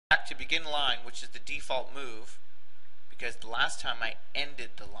begin line, which is the default move, because the last time I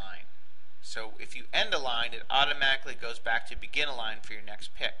ended the line. So if you end a line, it automatically goes back to begin a line for your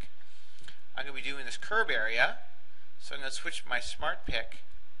next pick. I'm going to be doing this curve area, so I'm going to switch my smart pick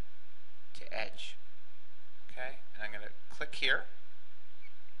to edge. Okay, and I'm going to click here.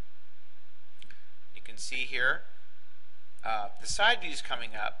 You can see here the side view is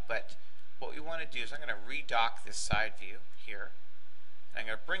coming up, but what we want to do is I'm going to redock this side view here. And I'm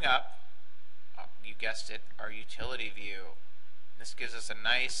going to bring up, you guessed it, our utility view. This gives us a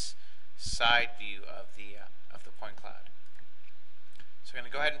nice side view of the point cloud. So I'm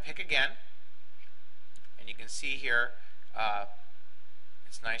going to go ahead and pick again, and you can see here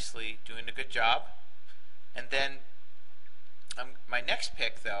it's nicely doing a good job. And then my next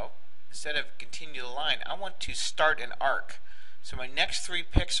pick, though, instead of continue the line, I want to start an arc. So my next 3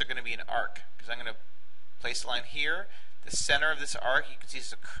 picks are going to be an arc, because I'm going to place a line here. The center of this arc, you can see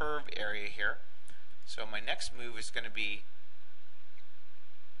it's a curve area here. So my next move is going to be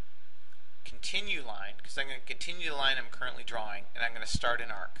continue line, because I'm going to continue the line I'm currently drawing, and I'm going to start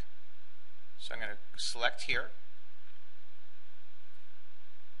an arc. So I'm going to select here.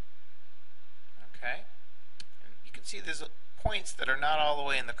 Okay. And you can see there's points that are not all the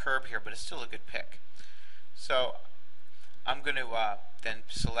way in the curve here, but it's still a good pick. So I'm going to then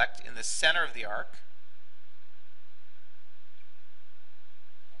select in the center of the arc.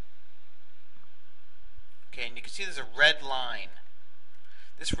 Okay, and you can see there's a red line.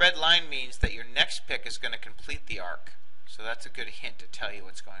 This red line means that your next pick is going to complete the arc. So that's a good hint to tell you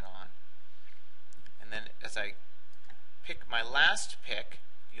what's going on. And then as I pick my last pick,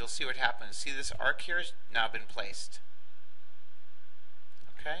 you'll see what happens. See, this arc here has now been placed.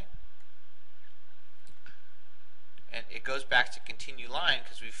 Okay? And it goes back to continue line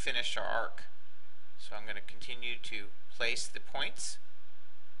because we've finished our arc. So I'm going to continue to place the points.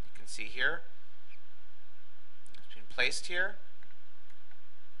 You can see here it's been placed here.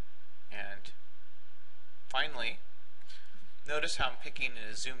 And finally, notice how I'm picking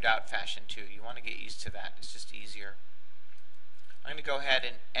in a zoomed out fashion too. You want to get used to that. It's just easier. I'm going to go ahead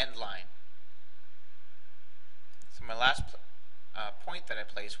and end line. So my last point that I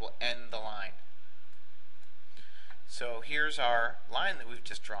place will end the line. So here's our line that we've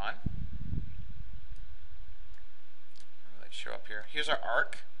just drawn. Let's show up here. Here's our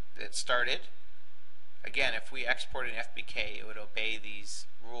arc that started. Again, if we export an FBK, it would obey these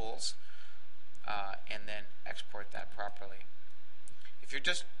rules and then export that properly. If you're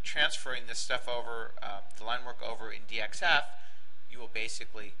just transferring this stuff over, the line work over in DXF, you will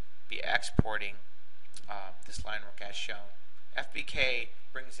basically be exporting this line work as shown. FBK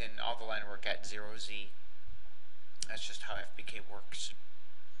brings in all the line work at 0Z. That's just how FBK works.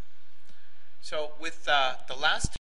 So with the last